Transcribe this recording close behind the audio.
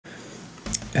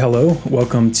Hello,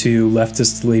 welcome to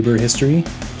Leftist Labor History.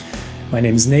 My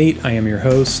name is Nate, I am your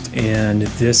host, and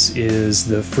this is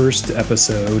the first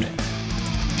episode.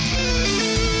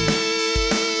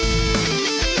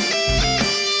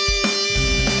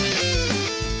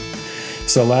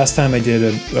 So last time I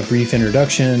did a brief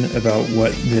introduction about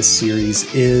what this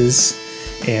series is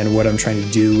and what I'm trying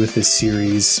to do with this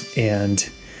series, and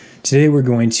today we're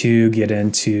going to get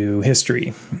into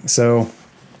history. So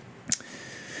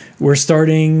we're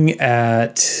starting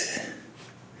at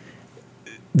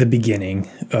the beginning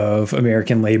of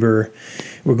American labor.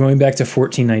 We're going back to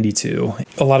 1492.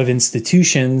 A lot of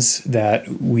institutions that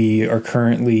we are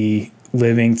currently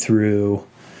living through,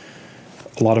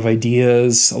 a lot of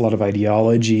ideas, a lot of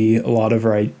ideology,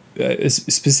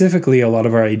 specifically a lot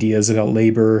of our ideas about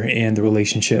labor and the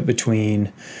relationship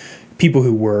between people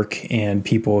who work and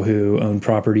people who own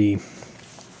property.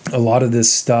 A lot of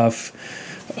this stuff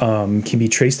can be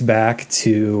traced back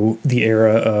to the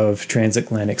era of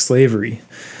transatlantic slavery.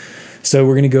 So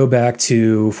we're going to go back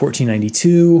to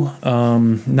 1492,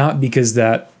 not because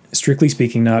that, strictly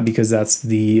speaking, not because that's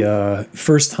the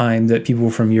first time that people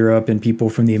from Europe and people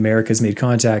from the Americas made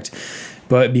contact,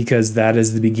 but because that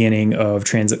is the beginning of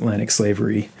transatlantic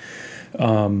slavery.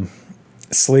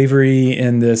 Slavery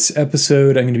in this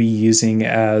episode I'm going to be using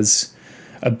as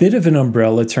a bit of an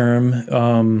umbrella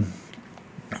term.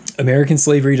 American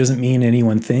slavery doesn't mean any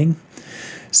one thing.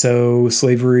 So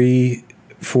slavery,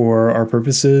 for our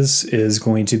purposes, is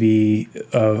going to be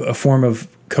a form of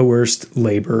coerced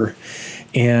labor.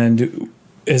 And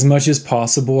as much as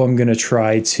possible, I'm going to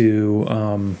try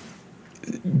to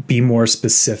be more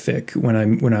specific when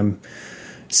I'm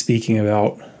speaking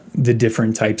about the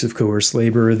different types of coerced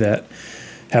labor that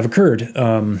have occurred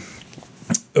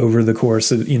over the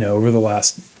course of, over the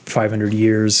last 500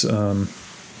 years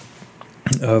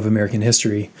of American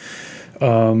history.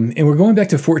 And we're going back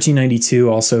to 1492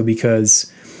 also because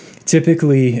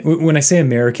typically, when I say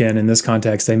American in this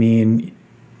context, I mean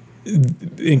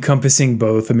encompassing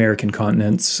both American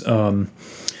continents. And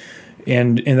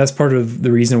that's part of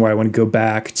the reason why I want to go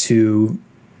back to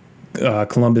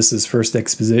Columbus's first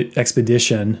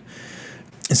expedition.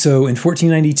 So in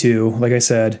 1492, like I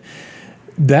said,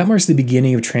 that marks the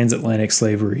beginning of transatlantic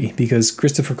slavery because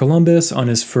Christopher Columbus, on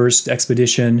his first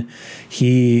expedition,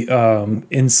 he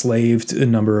enslaved a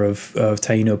number of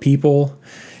Taino people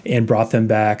and brought them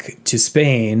back to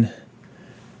Spain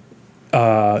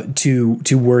to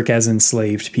work as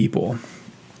enslaved people.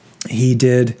 He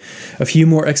did a few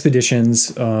more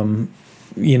expeditions, over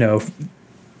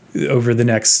the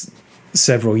next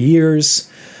several years,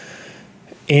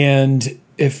 and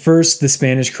at first, the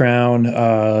Spanish crown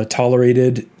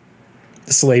tolerated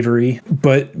slavery,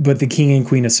 but the king and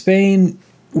queen of Spain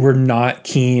were not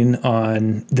keen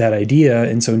on that idea.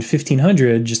 And so in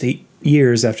 1500, just 8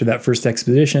 years after that first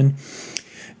expedition,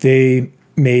 they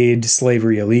made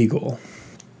slavery illegal.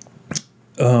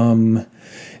 There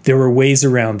were ways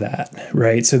around that,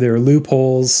 right? So there were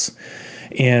loopholes.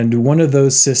 And one of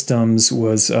those systems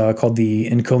was called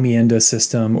the encomienda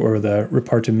system or the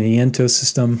repartimiento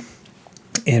system.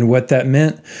 And what that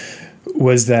meant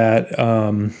was that,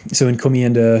 so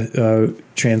encomienda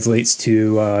translates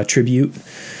to tribute.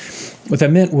 What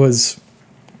that meant was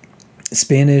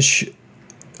Spanish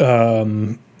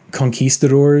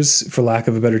conquistadors, for lack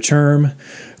of a better term,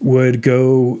 would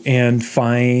go and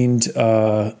find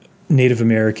Native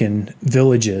American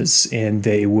villages, and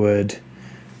they would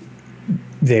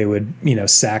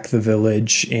sack the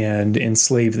village and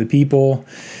enslave the people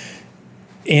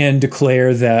and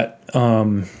declare that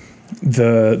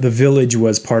the village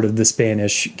was part of the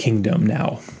Spanish kingdom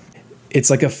now. It's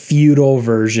like a feudal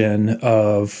version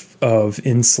of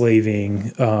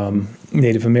enslaving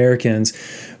Native Americans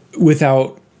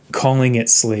without calling it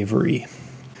slavery.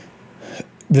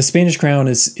 The Spanish crown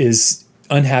is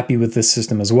unhappy with this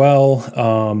system as well,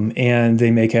 and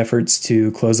they make efforts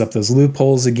to close up those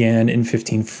loopholes again in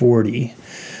 1540.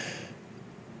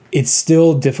 It's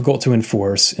still difficult to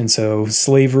enforce, and so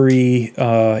slavery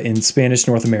in Spanish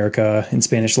North America, in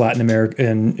Spanish Latin America,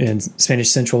 and in Spanish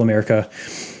Central America,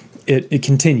 it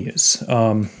continues,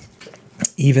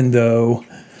 even though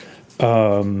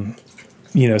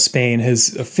Spain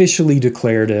has officially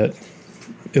declared it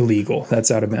illegal. That's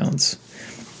out of bounds.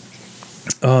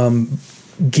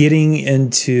 Getting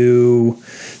into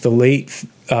the late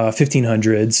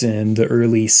 1500s and the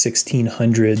early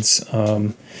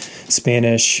 1600s,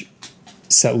 Spanish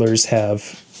settlers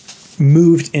have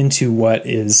moved into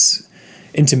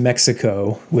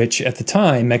Mexico, which at the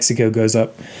time, Mexico goes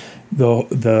up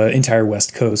the entire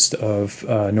west coast of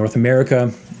North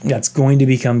America. That's going to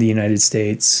become the United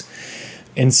States.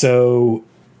 And so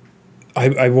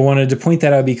I wanted to point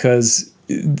that out because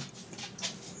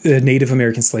Native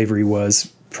American slavery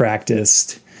was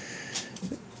practiced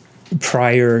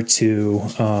prior to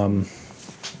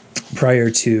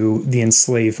the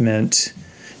enslavement,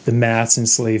 the mass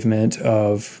enslavement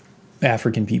of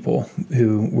African people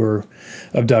who were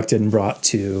abducted and brought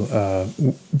to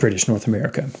British North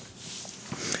America.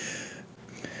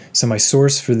 So my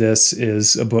source for this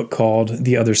is a book called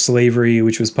The Other Slavery,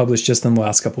 which was published just in the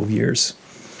last couple of years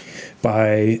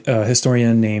by a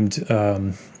historian named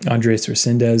Andrés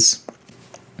Reséndez.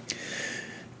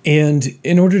 And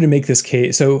in order to make this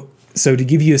case, so to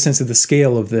give you a sense of the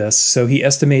scale of this, so he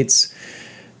estimates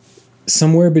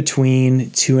somewhere between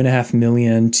 2.5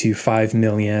 million to 5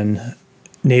 million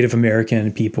Native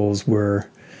American people were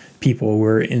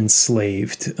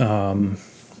enslaved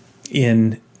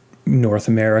in North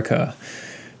America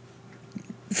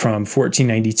from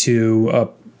 1492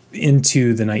 up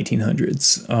into the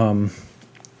 1900s.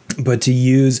 But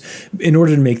in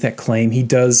order to make that claim, he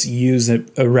does use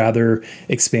a rather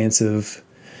expansive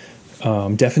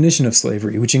definition of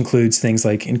slavery, which includes things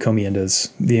like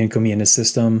encomiendas, the encomienda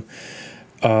system.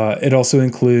 It also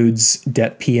includes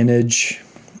debt peonage,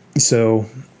 so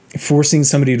forcing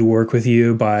somebody to work with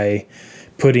you by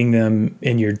putting them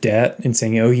in your debt and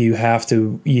saying, "Oh, you have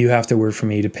to work for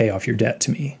me to pay off your debt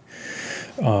to me."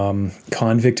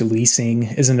 Convict leasing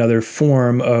is another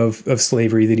form of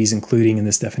slavery that he's including in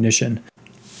this definition.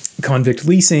 Convict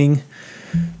leasing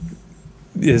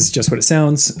is just what it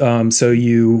sounds. So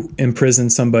you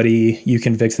imprison somebody, you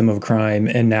convict them of a crime,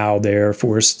 and now they're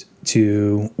forced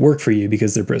to work for you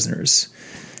because they're prisoners.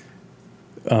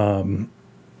 So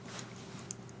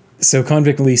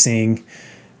convict leasing,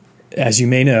 as you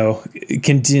may know,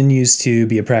 continues to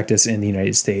be a practice in the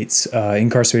United States.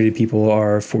 Incarcerated people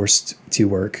are forced to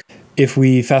work. If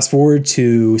we fast forward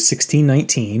to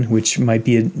 1619, which might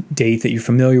be a date that you're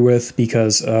familiar with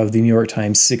because of the New York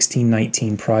Times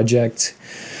 1619 Project,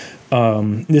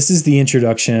 this is the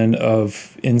introduction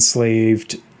of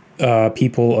enslaved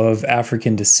people of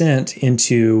African descent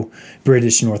into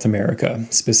British North America,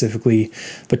 specifically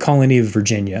the colony of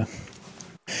Virginia,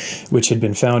 which had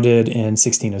been founded in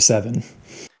 1607.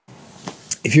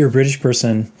 If you're a British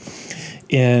person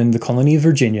in the colony of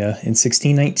Virginia in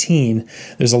 1619,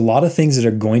 there's a lot of things that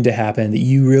are going to happen that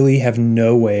you really have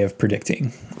no way of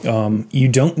predicting. You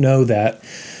don't know that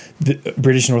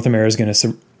British North America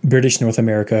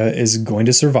is going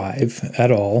to survive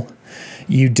at all.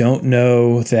 You don't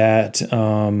know that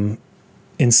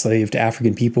enslaved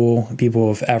African people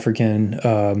of African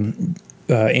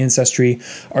ancestry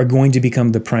are going to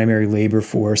become the primary labor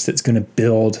force that's going to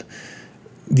build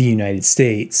the United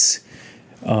States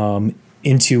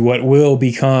into what will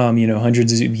become,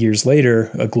 hundreds of years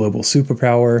later, a global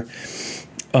superpower.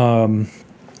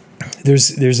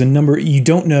 There's a number you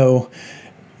don't know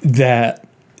that.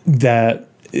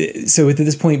 So at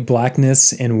this point,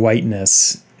 blackness and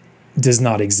whiteness does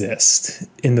not exist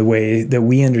in the way that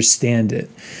we understand it.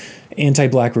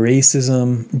 Anti-black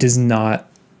racism does not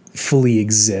fully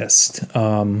exist.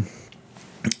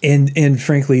 And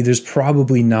frankly, there's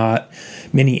probably not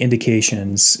many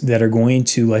indications that are going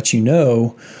to let you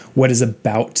know what is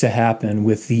about to happen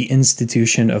with the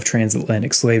institution of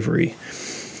transatlantic slavery.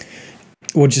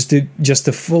 Well, just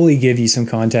to fully give you some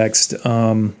context,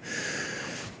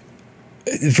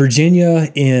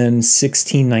 Virginia in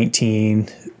 1619,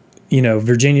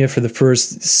 Virginia for the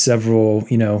first several,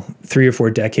 3 or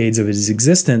 4 decades of its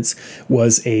existence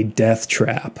was a death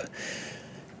trap.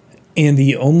 And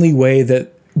the only way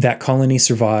that colony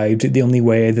survived, the only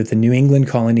way that the New England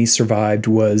colony survived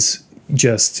was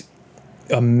just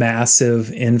a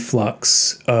massive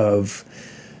influx of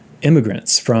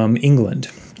immigrants from England.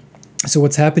 So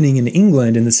what's happening in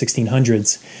England in the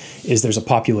 1600s is there's a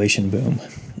population boom.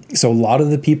 So a lot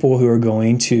of the people who are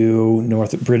going to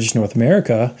British North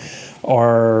America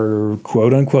are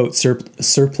quote unquote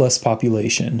surplus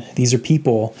population. These are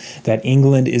people that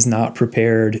England is not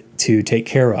prepared to take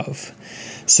care of.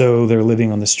 So they're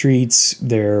living on the streets,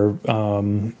 they're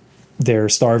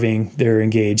starving, they're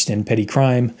engaged in petty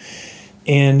crime,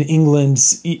 and England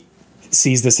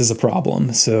sees this as a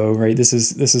problem. So this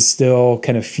is still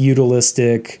kind of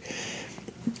feudalistic,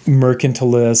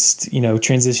 mercantilist,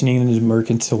 transitioning into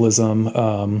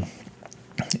mercantilism,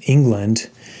 England,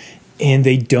 and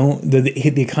they don't.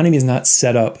 The economy is not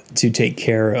set up to take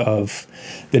care of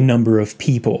the number of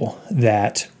people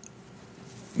that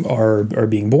are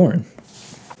being born.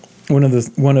 One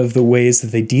of the ways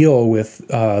that they deal with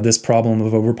this problem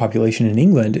of overpopulation in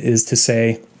England is to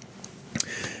say,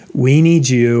 we need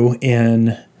you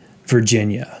in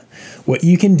Virginia. What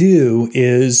you can do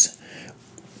is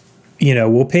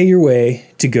we'll pay your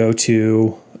way to go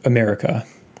to America,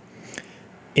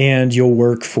 and you'll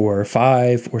work for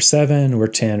 5 or 7 or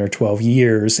 10 or 12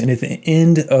 years. And at the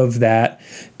end of that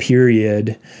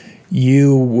period,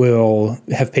 you will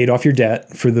have paid off your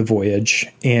debt for the voyage,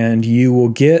 and you will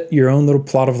get your own little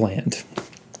plot of land.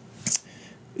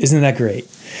 Isn't that great?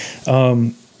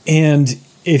 And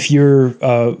if you're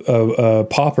a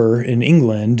pauper in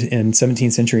England, in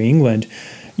 17th century England,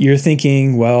 you're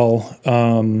thinking, well,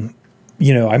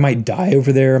 I might die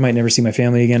over there. I might never see my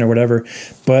family again or whatever.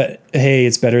 But hey,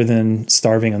 it's better than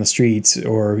starving on the streets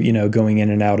or, going in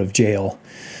and out of jail.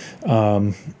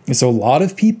 And so a lot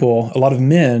of people, a lot of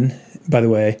men, by the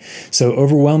way, so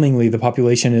overwhelmingly the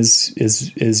population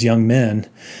is young men.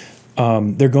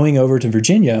 They're going over to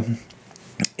Virginia,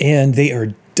 and they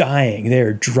are dying. They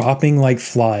are dropping like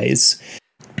flies.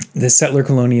 The settler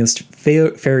colonialist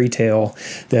fairy tale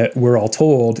that we're all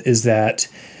told is that,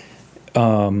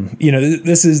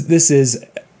 this is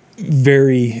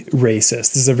very racist.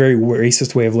 This is a very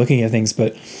racist way of looking at things,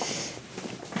 but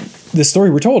the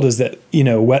story we're told is that,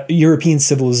 what European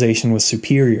civilization was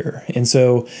superior. And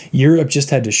so Europe just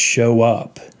had to show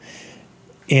up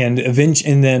and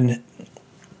then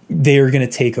they are going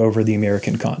to take over the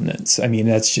American continents. I mean,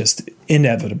 that's just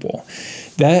inevitable.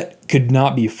 That could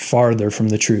not be farther from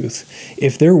the truth.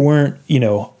 If there weren't,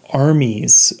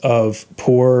 armies of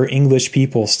poor English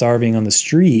people starving on the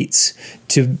streets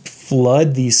to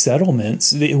flood these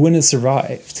settlements, it wouldn't have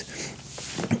survived.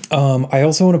 I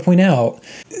also want to point out,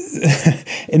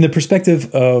 in the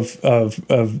perspective of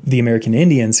the American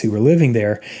Indians who were living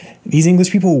there, these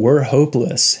English people were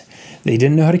hopeless. They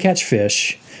didn't know how to catch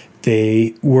fish.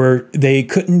 They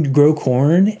couldn't grow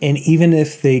corn, and even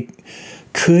if they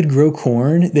could grow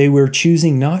corn, they were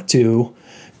choosing not to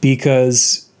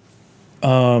because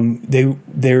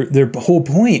their whole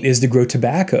point is to grow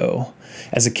tobacco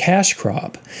as a cash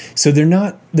crop. So they're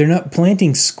not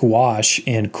planting squash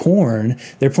and corn.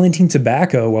 They're planting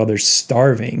tobacco while they're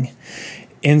starving.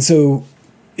 And so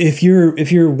if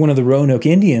you're one of the Roanoke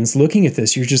Indians looking at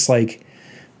this, you're just like,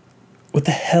 what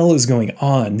the hell is going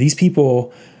on? These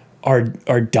people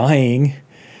are dying,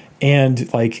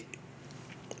 and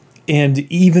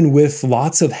even with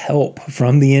lots of help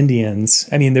from the Indians.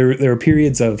 I mean, there are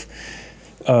periods of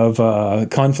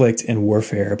conflict and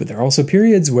warfare, but there are also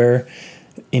periods where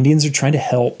Indians are trying to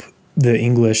help the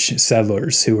English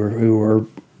settlers who are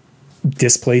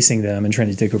displacing them and trying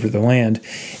to take over the land,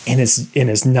 and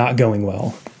it's not going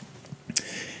well.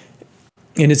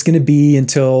 And it's going to be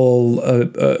until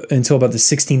about the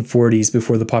 1640s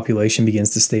before the population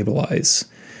begins to stabilize.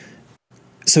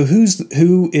 So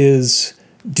who is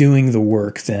doing the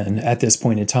work then at this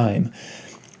point in time?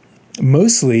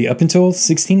 Mostly up until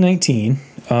 1619,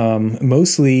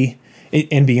 mostly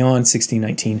and beyond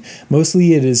 1619,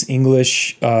 mostly it is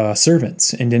English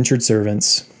servants, indentured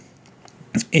servants.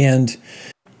 And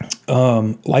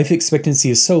life expectancy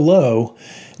is so low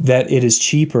that it is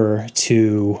cheaper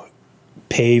to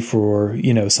pay for,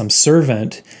 some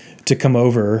servant to come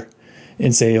over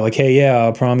and say like, hey, yeah,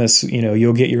 I'll promise,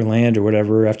 you'll get your land or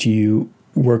whatever after you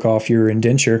work off your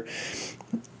indenture.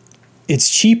 It's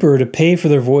cheaper to pay for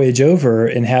their voyage over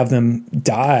and have them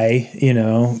die,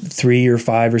 3 or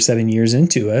 5 or 7 years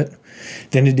into it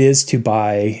than it is to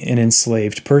buy an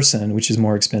enslaved person, which is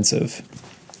more expensive.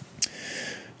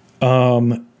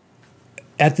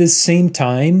 At this same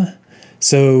time,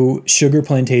 so sugar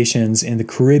plantations in the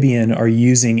Caribbean are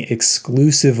using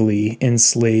exclusively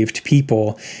enslaved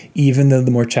people, even though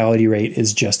the mortality rate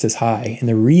is just as high. And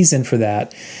the reason for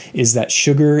that is that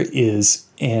sugar is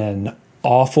an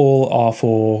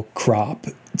awful crop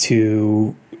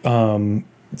to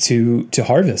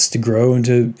harvest, to grow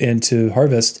and to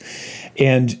harvest.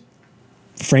 And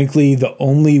frankly, the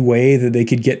only way that they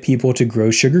could get people to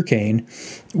grow sugarcane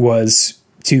was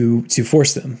to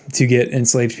force them to get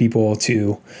enslaved people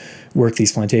to work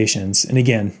these plantations. And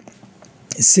again,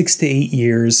 6 to 8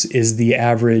 years is the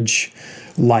average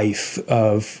life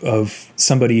of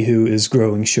somebody who is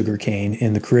growing sugarcane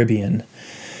in the Caribbean.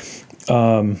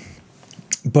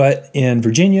 But in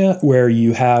Virginia, where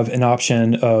you have an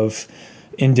option of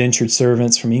indentured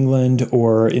servants from England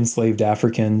or enslaved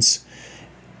Africans,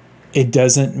 it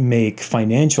doesn't make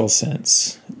financial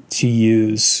sense to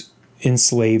use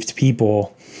enslaved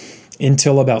people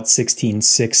until about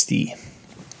 1660,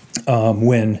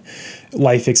 when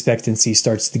life expectancy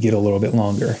starts to get a little bit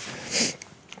longer.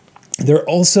 There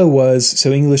also was,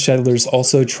 so English settlers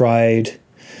also tried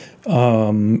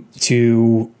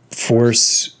to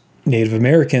force Native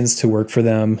Americans to work for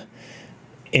them,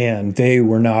 and they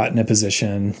were not in a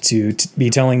position to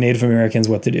be telling Native Americans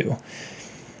what to do.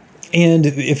 And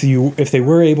if they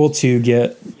were able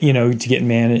to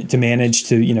manage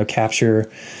to capture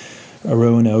a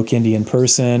Roanoke Indian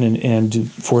person and to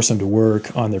force him to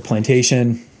work on their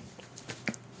plantation,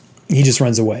 he just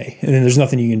runs away, and then there's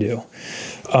nothing you can do.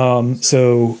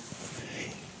 So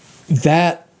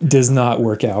that does not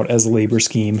work out as a labor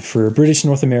scheme for British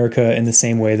North America in the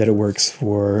same way that it works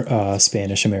for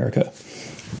Spanish America.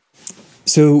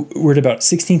 So we're at about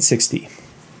 1660,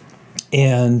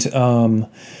 and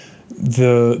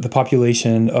the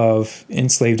population of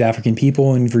enslaved African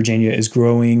people in Virginia is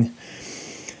growing.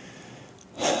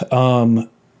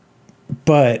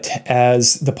 But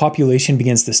as the population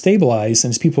begins to stabilize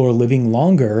and as people are living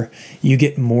longer, you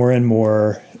get more and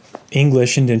more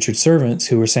English indentured servants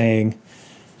who are saying,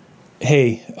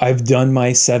 hey, I've done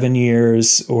my 7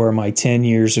 years or my 10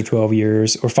 years or 12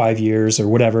 years or 5 years or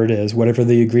whatever it is, whatever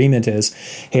the agreement is.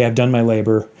 Hey, I've done my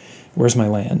labor. Where's my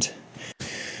land?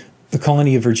 The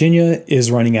colony of Virginia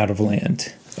is running out of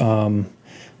land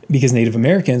because Native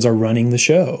Americans are running the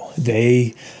show.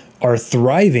 They are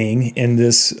thriving in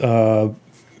this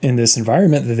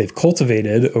environment that they've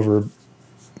cultivated over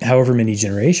however many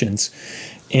generations,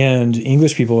 and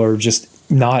English people are just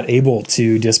not able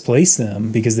to displace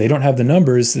them because they don't have the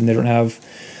numbers and they don't have,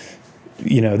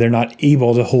 they're not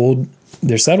able to hold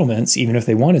their settlements even if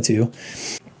they wanted to.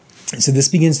 So this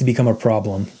begins to become a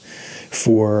problem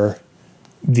for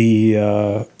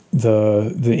the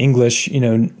English,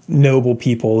 noble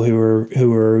people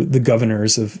who are the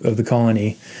governors of the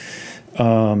colony.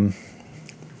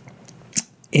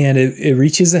 And it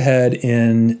reaches a head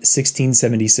in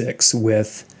 1676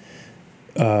 with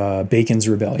Bacon's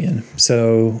Rebellion.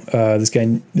 So this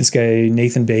guy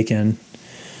Nathan Bacon.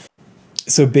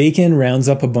 So Bacon rounds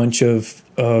up a bunch of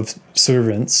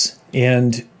servants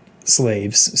and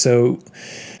slaves. So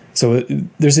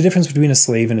there's a difference between a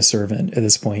slave and a servant at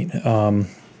this point.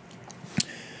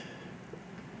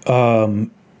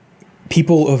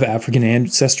 People of African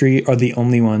ancestry are the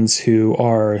only ones who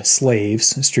are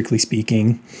slaves, strictly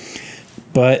speaking.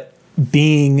 But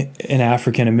being an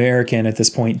African American at this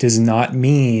point does not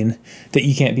mean that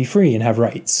you can't be free and have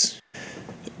rights.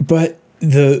 But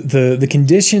the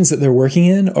conditions that they're working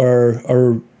in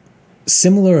are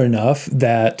similar enough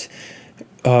that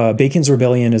Bacon's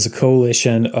Rebellion is a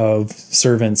coalition of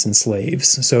servants and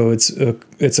slaves. So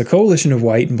it's a coalition of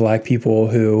white and black people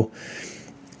who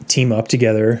team up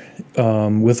together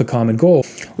with a common goal.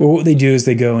 Well, what they do is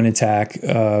they go and attack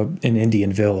an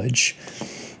Indian village.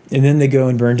 And then they go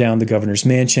and burn down the governor's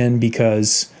mansion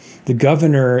because the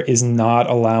governor is not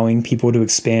allowing people to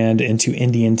expand into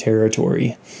Indian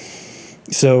territory.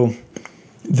 So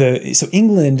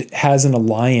England has an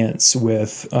alliance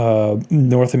with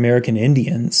North American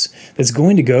Indians that's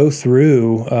going to go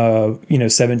through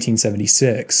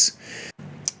 1776.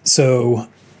 So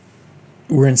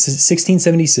we're in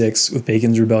 1676 with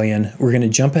Bacon's Rebellion. We're going to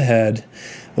jump ahead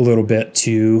a little bit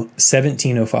to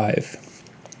 1705.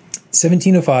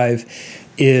 1705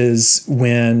 is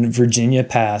when Virginia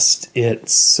passed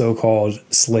its so-called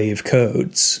slave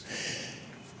codes.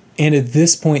 And at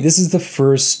this point, this is the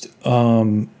first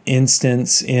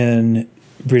instance in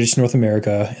British North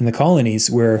America, in the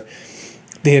colonies, where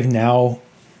they have now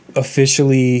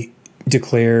officially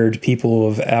declared people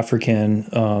of African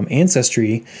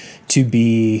ancestry to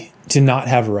not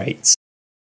have rights.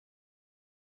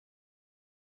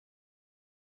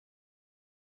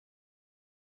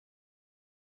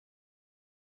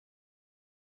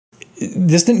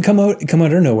 This didn't come out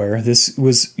of nowhere. This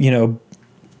was,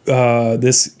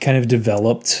 this kind of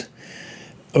developed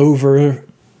over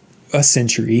a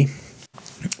century.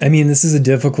 I mean, this is a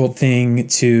difficult thing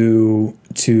to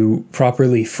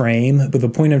properly frame, but the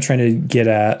point I'm driving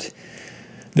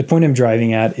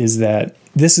at is that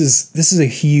this is a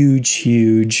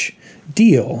huge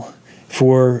deal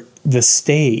for the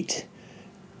state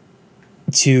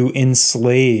to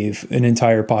enslave an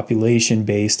entire population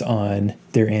based on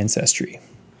their ancestry.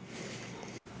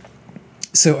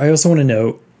 So I also want to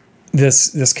note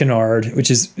this canard,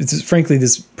 which is frankly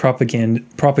this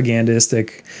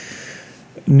propagandistic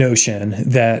notion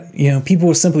that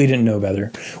people simply didn't know better.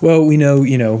 Well, we know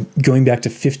going back to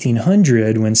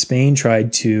 1500 when Spain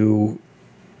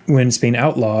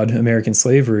outlawed American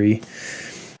slavery.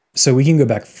 So we can go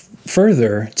back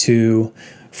further to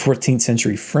 14th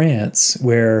century France,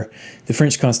 where the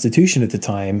French Constitution at the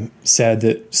time said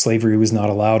that slavery was not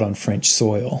allowed on French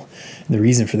soil. And the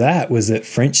reason for that was that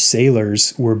French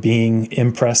sailors were being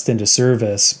impressed into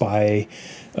service by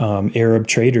Arab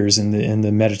traders in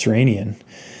the Mediterranean.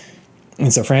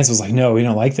 And so France was like, no, we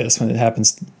don't like this when it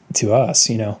happens to us,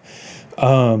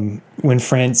 When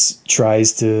France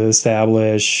tries to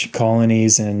establish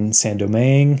colonies in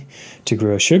Saint-Domingue to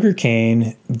grow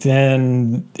sugarcane,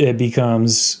 then it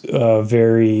becomes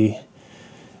very...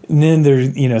 And then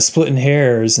they're, splitting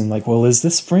hairs and like, well, is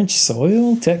this French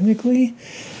soil technically?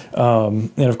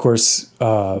 And of course,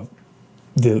 the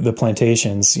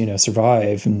plantations,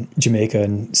 survive in Jamaica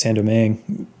and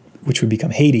Saint-Domingue, which would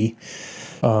become Haiti.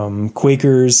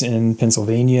 Quakers in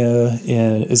Pennsylvania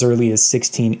as early as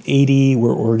 1680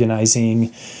 were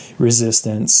organizing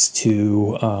resistance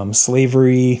to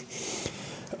slavery.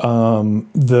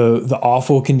 The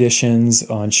awful conditions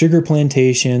on sugar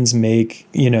plantations make,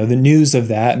 the news of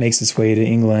that makes its way to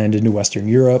England and to Western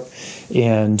Europe.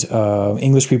 And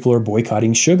English people are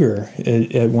boycotting sugar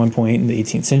at one point in the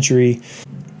 18th century.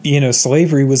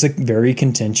 Slavery was a very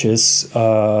contentious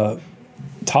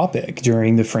topic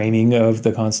during the framing of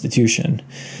the Constitution.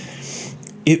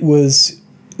 It was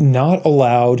not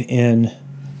allowed in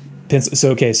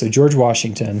so George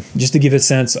Washington, just to give a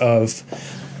sense of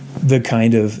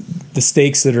the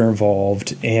stakes that are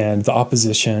involved and the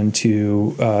opposition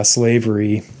to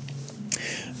slavery.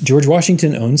 George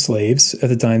Washington owned slaves at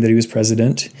the time that he was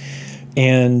president,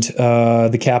 and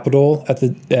the capital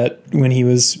when he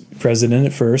was president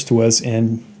at first was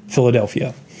in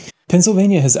Philadelphia.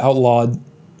 Pennsylvania has outlawed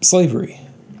slavery.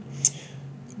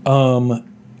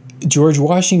 George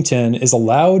Washington is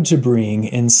allowed to bring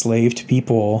enslaved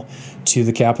people to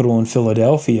the capital in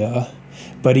Philadelphia,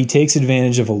 but he takes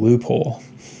advantage of a loophole.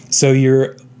 So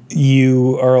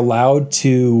you are allowed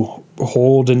to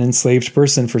hold an enslaved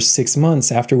person for 6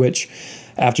 months, after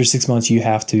 6 months you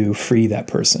have to free that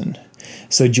person.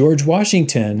 So George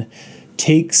Washington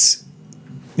takes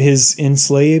his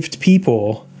enslaved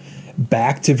people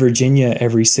back to Virginia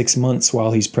every 6 months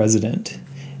while he's president,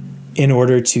 in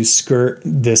order to skirt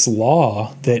this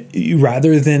law that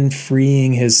rather than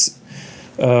freeing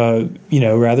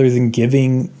rather than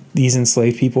giving these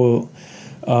enslaved people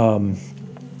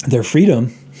their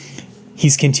freedom,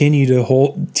 he's continued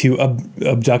to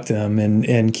abduct them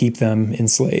and keep them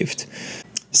enslaved.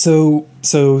 So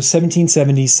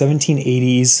 1770s,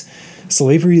 1780s,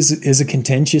 slavery is a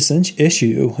contentious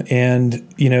issue, and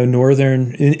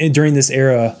during this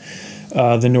era,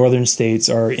 the northern states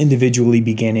are individually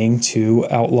beginning to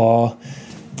outlaw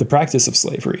the practice of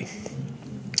slavery.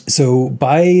 So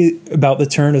by about the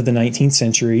turn of the 19th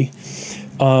century,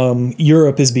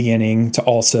 Europe is beginning to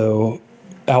also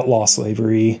outlaw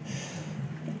slavery.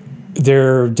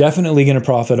 They're definitely going to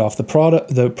profit off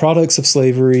the products of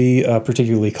slavery,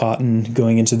 particularly cotton,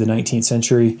 going into the 19th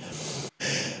century.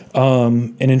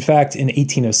 And in fact, in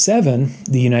 1807,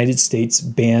 the United States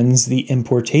bans the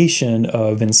importation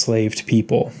of enslaved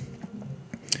people.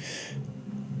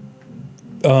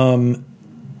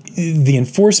 The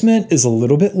enforcement is a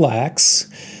little bit lax,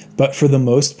 but for the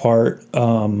most part,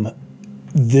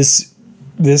 this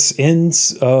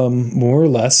ends more or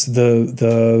less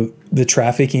the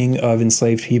trafficking of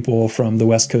enslaved people from the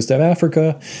west coast of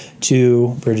Africa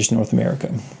to British North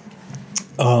America.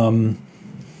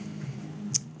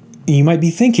 You might be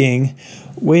thinking,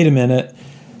 wait a minute,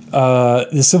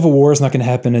 the Civil War is not going to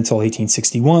happen until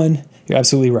 1861. You're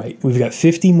absolutely right. We've got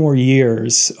 50 more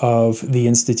years of the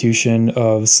institution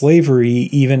of slavery,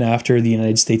 even after the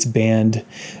United States banned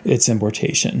its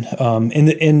importation.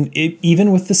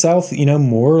 Even with the South,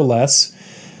 more or less,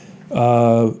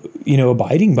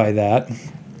 abiding by that,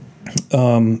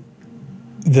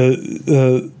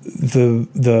 the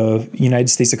United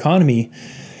States economy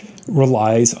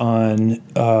relies on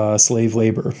slave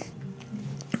labor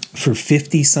for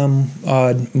 50 some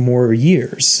odd more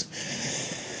years.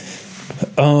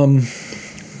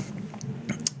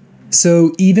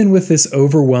 So even with this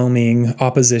overwhelming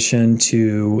opposition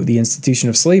to the institution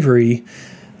of slavery,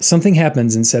 something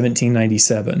happens in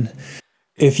 1797.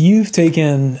 If you've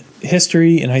taken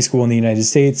history in high school in the United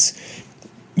States,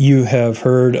 you have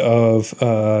heard of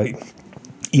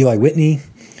Eli Whitney.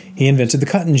 He invented the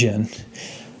cotton gin.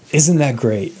 Isn't that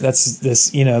great? That's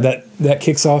this, that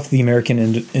kicks off the American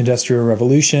Industrial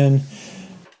Revolution.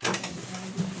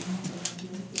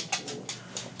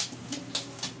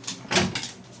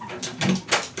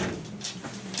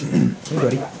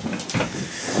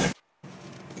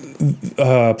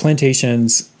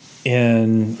 Plantations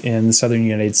in the southern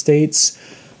United States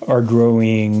are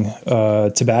growing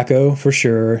tobacco for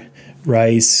sure,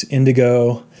 rice,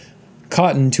 indigo,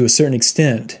 cotton to a certain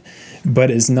extent, but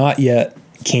is not yet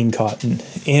cane cotton.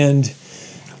 And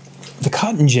the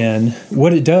cotton gin,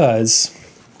 what it does,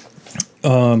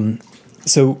 so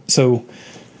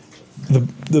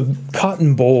the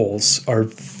cotton bolls are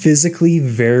physically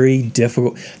very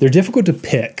difficult. They're difficult to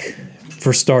pick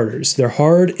for starters. They're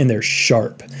hard and they're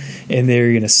sharp, and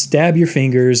they're going to stab your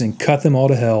fingers and cut them all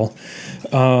to hell.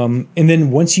 And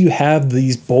then once you have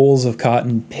these bowls of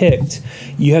cotton picked,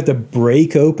 you have to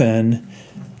break open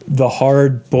the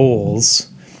hard bowls.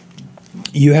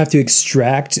 You have to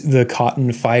extract the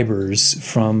cotton fibers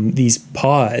from these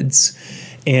pods,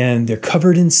 and they're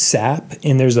covered in sap,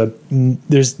 and there's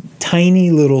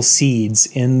tiny little seeds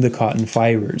in the cotton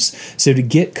fibers. So to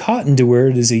get cotton to where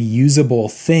it is a usable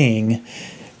thing,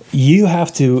 you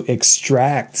have to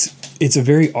extract. It's a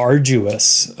very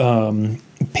arduous,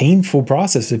 painful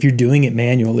process if you're doing it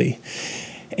manually.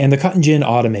 And the cotton gin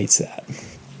automates that.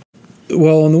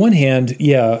 Well, on the one hand,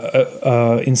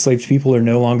 enslaved people are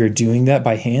no longer doing that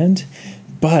by hand,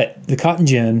 but the cotton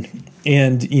gin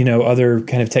and, other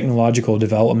kind of technological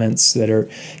developments that are,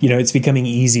 it's becoming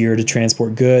easier to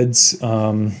transport goods.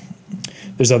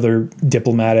 There's other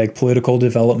diplomatic, political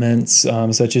developments,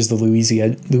 such as the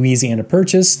Louisiana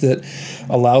Purchase that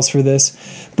allows for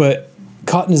this. But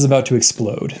cotton is about to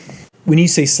explode. When you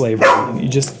say slavery, you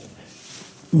just,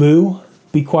 Lou,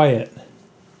 be quiet.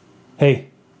 Hey,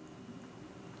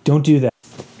 don't do that.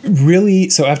 Really,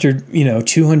 so after,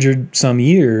 200 some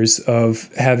years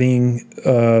of having,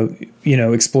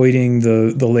 exploiting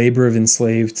the labor of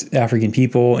enslaved African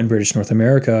people in British North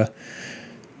America,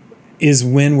 is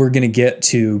when we're going to get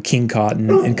to King Cotton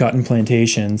and cotton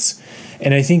plantations.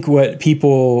 And I think what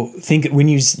people think when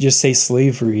you just say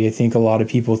slavery, I think a lot of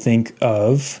people think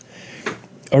of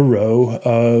a row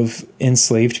of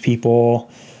enslaved people,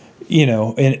 in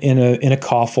a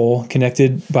coffle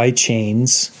connected by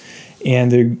chains.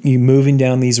 And they're moving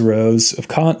down these rows of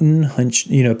cotton,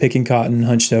 picking cotton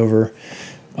hunched over.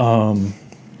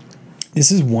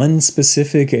 This is one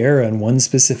specific era and one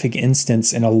specific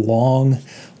instance in a long,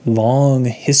 long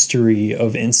history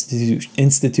of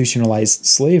institutionalized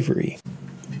slavery.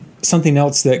 Something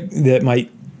else that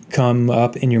might come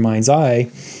up in your mind's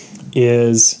eye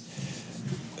is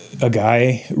a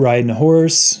guy riding a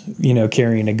horse,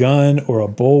 carrying a gun or a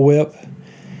bullwhip.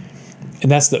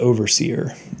 And that's the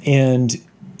overseer. And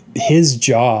his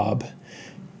job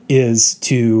is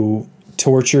to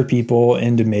torture people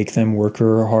and to make them work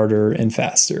harder and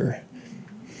faster.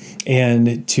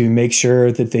 And to make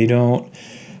sure that they don't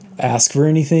ask for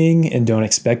anything and don't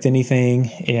expect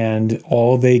anything. And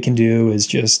all they can do is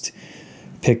just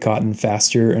pick cotton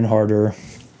faster and harder.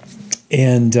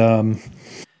 And,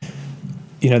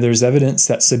 there's evidence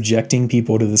that subjecting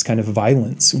people to this kind of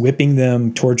violence, whipping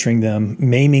them, torturing them,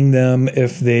 maiming them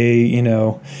if they,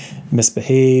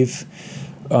 misbehave,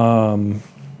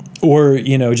 or,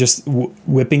 just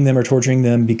whipping them or torturing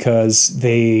them because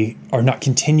they are not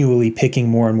continually picking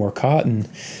more and more cotton.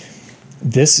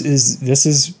 This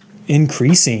is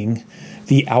increasing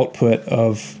the output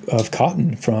of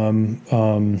cotton from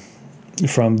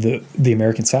the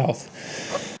American South.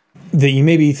 That you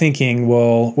may be thinking,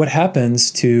 well, what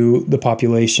happens to the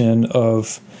population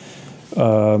of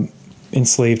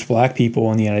enslaved black people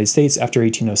in the United States after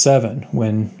 1807,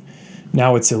 when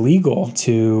now it's illegal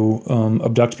to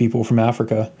abduct people from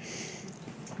Africa?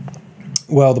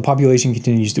 Well, the population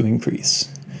continues to increase.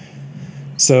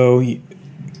 So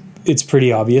it's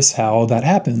pretty obvious how that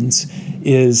happens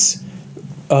is,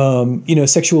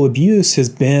 sexual abuse has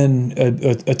been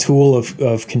a tool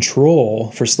of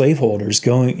control for slaveholders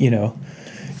going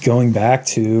back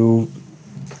to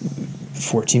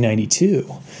 1492.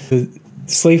 The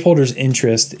slaveholders'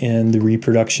 interest in the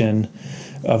reproduction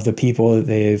of the people that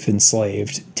they've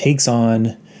enslaved takes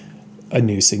on a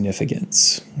new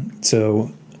significance.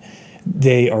 So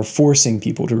they are forcing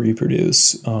people to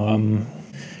reproduce.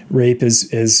 Rape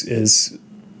is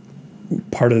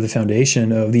part of the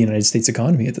foundation of the United States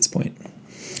economy at this point.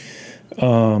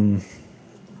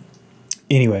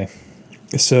 Anyway,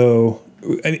 so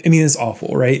I mean, it's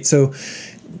awful, right? So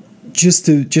just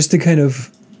to kind of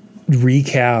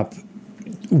recap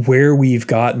where we've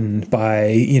gotten by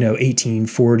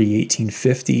 1840,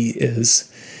 1850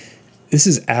 is this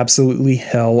is absolutely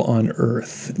hell on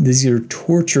earth. These are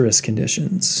torturous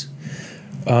conditions.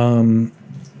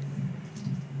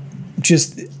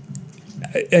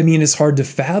 It's hard to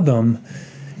fathom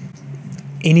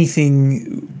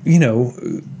anything,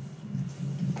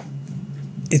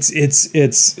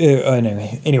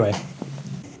 anyway,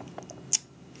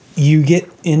 you get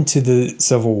into the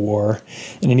Civil War,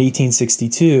 and in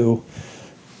 1862,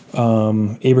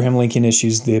 Abraham Lincoln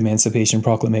issues the Emancipation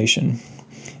Proclamation.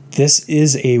 This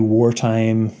is a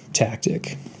wartime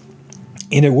tactic,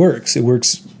 and it works. It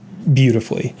works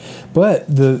beautifully. But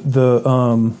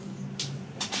the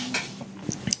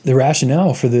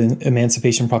rationale for the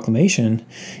Emancipation Proclamation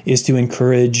is to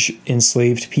encourage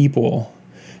enslaved people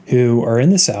who are in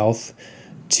the South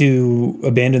to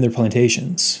abandon their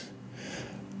plantations.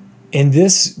 And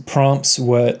this prompts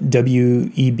what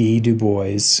W.E.B. Du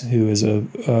Bois, who is a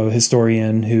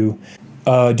historian, who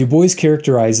Du Bois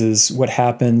characterizes what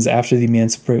happens after the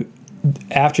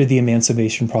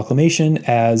Emancipation Proclamation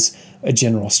as a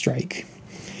general strike.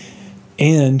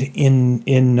 And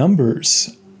in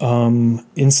numbers,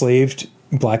 enslaved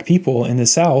black people in the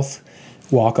South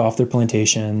walk off their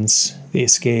plantations, they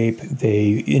escape,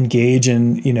 they engage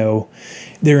in,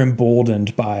 they're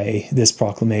emboldened by this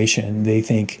proclamation. They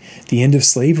think the end of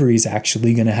slavery is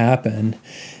actually going to happen,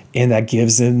 and that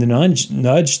gives them the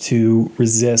nudge to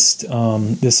resist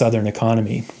the Southern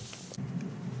economy.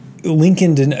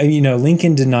 Lincoln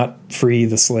did not free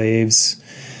the slaves.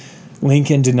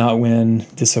 Lincoln did not win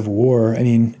the Civil War. I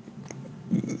mean,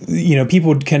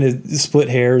 people kind of split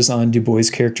hairs on Du Bois'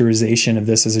 characterization of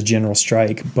this as a general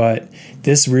strike, but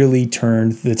this really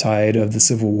turned the tide of the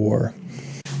Civil War.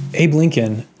 Abe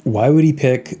Lincoln, why would he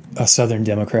pick a Southern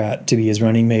Democrat to be his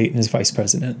running mate and his vice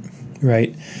president,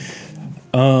 right?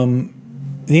 The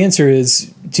answer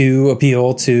is to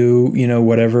appeal to,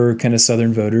 whatever kind of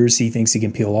Southern voters he thinks he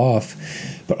can peel off,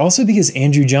 but also because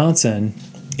Andrew Johnson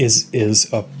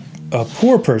is a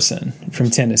poor person from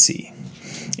Tennessee.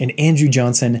 And Andrew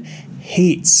Johnson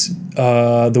hates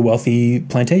the wealthy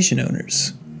plantation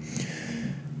owners.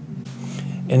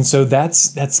 And so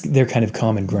that's their kind of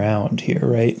common ground here,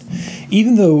 right?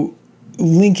 Even though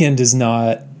Lincoln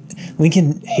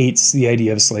hates the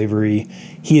idea of slavery,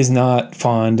 he is not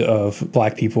fond of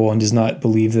black people and does not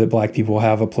believe that black people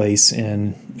have a place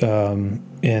in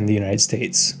the United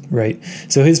States, right?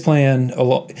 So his plan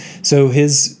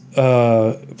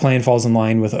falls in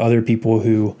line with other people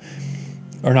who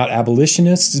are not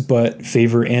abolitionists, but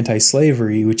favor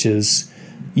anti-slavery, which is,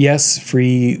 yes,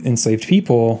 free enslaved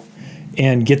people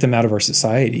and get them out of our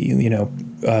society,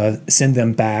 send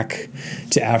them back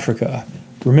to Africa.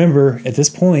 Remember, at this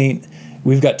point,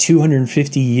 we've got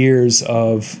 250 years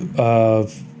of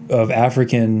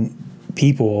African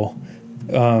people,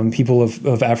 people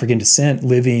of African descent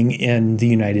living in the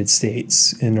United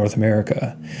States, in North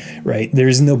America, right?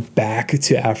 There's no back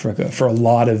to Africa for a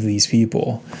lot of these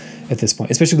people at this point,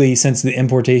 especially since the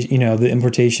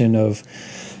importation of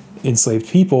enslaved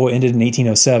people ended in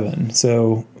 1807.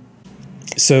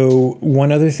 So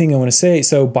one other thing I want to say,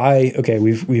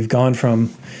 we've gone from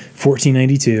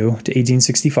 1492 to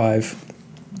 1865.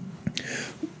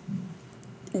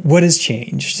 What has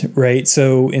changed, right?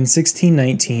 So in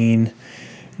 1619,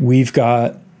 we've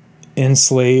got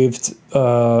enslaved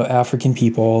African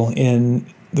people in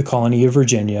the colony of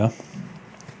Virginia.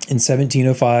 In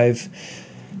 1705,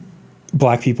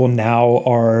 black people now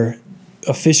are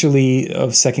officially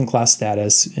of second-class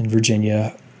status in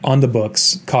Virginia, on the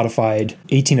books, codified.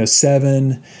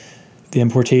 1807, the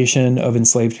importation of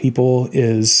enslaved people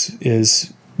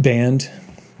is banned.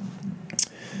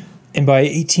 And by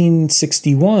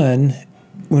 1861,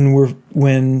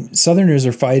 when Southerners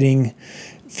are fighting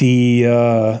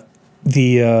the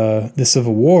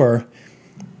Civil War,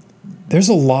 there's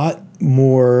a lot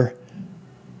more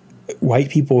white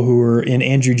people who are in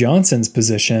Andrew Johnson's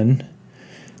position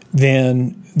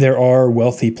than there are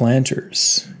wealthy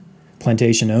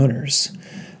plantation owners.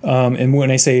 And when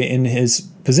I say in his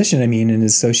position, I mean in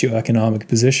his socioeconomic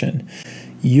position.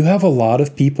 You have a lot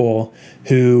of people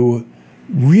who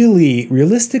really,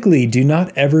 realistically, do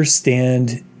not ever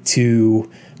stand to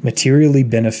materially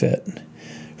benefit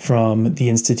from the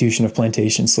institution of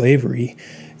plantation slavery,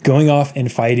 going off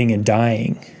and fighting and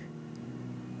dying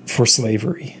for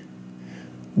slavery.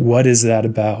 What is that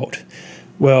about?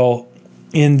 Well,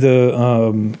 in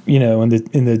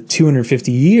the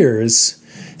 250 years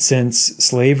since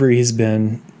slavery has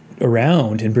been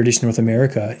around in British North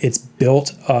America, it's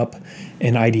built up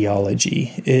an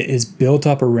ideology. It is built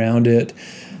up around it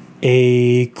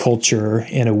a culture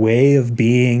and a way of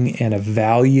being and a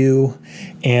value,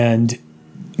 and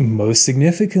most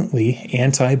significantly,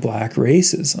 anti-black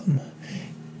racism.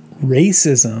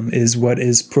 Racism is what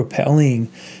is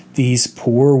propelling these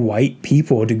poor white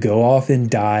people to go off and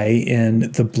die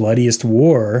in the bloodiest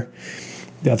war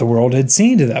that the world had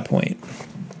seen to that point.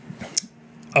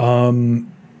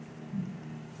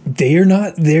 They're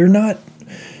not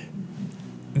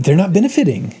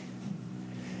benefiting.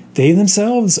 They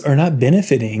themselves are not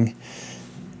benefiting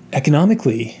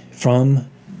economically from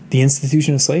the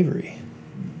institution of slavery.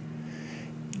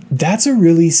 That's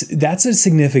a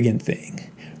significant thing,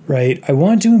 right? I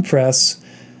want to impress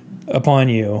upon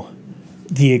you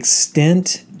the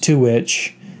extent to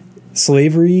which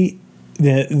slavery,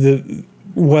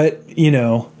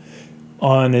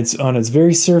 on its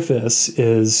very surface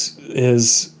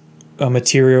is a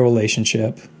material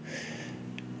relationship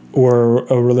or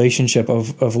a relationship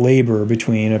of labor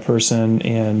between a person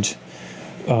and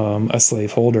a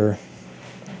slaveholder.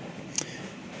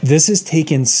 This has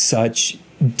taken such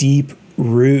deep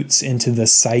roots into the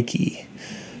psyche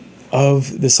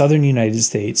of the southern United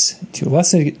States, to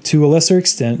a lesser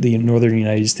extent, the northern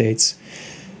United States.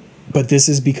 But this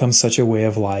has become such a way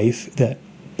of life that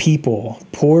people,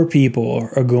 poor people,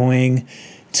 are going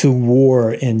to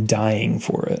war and dying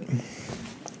for it.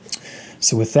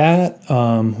 So with that,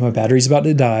 my battery's about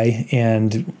to die,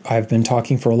 and I've been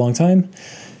talking for a long time.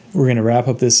 We're going to wrap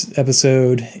up this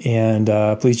episode, and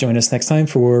please join us next time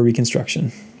for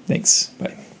Reconstruction. Thanks.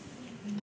 Bye.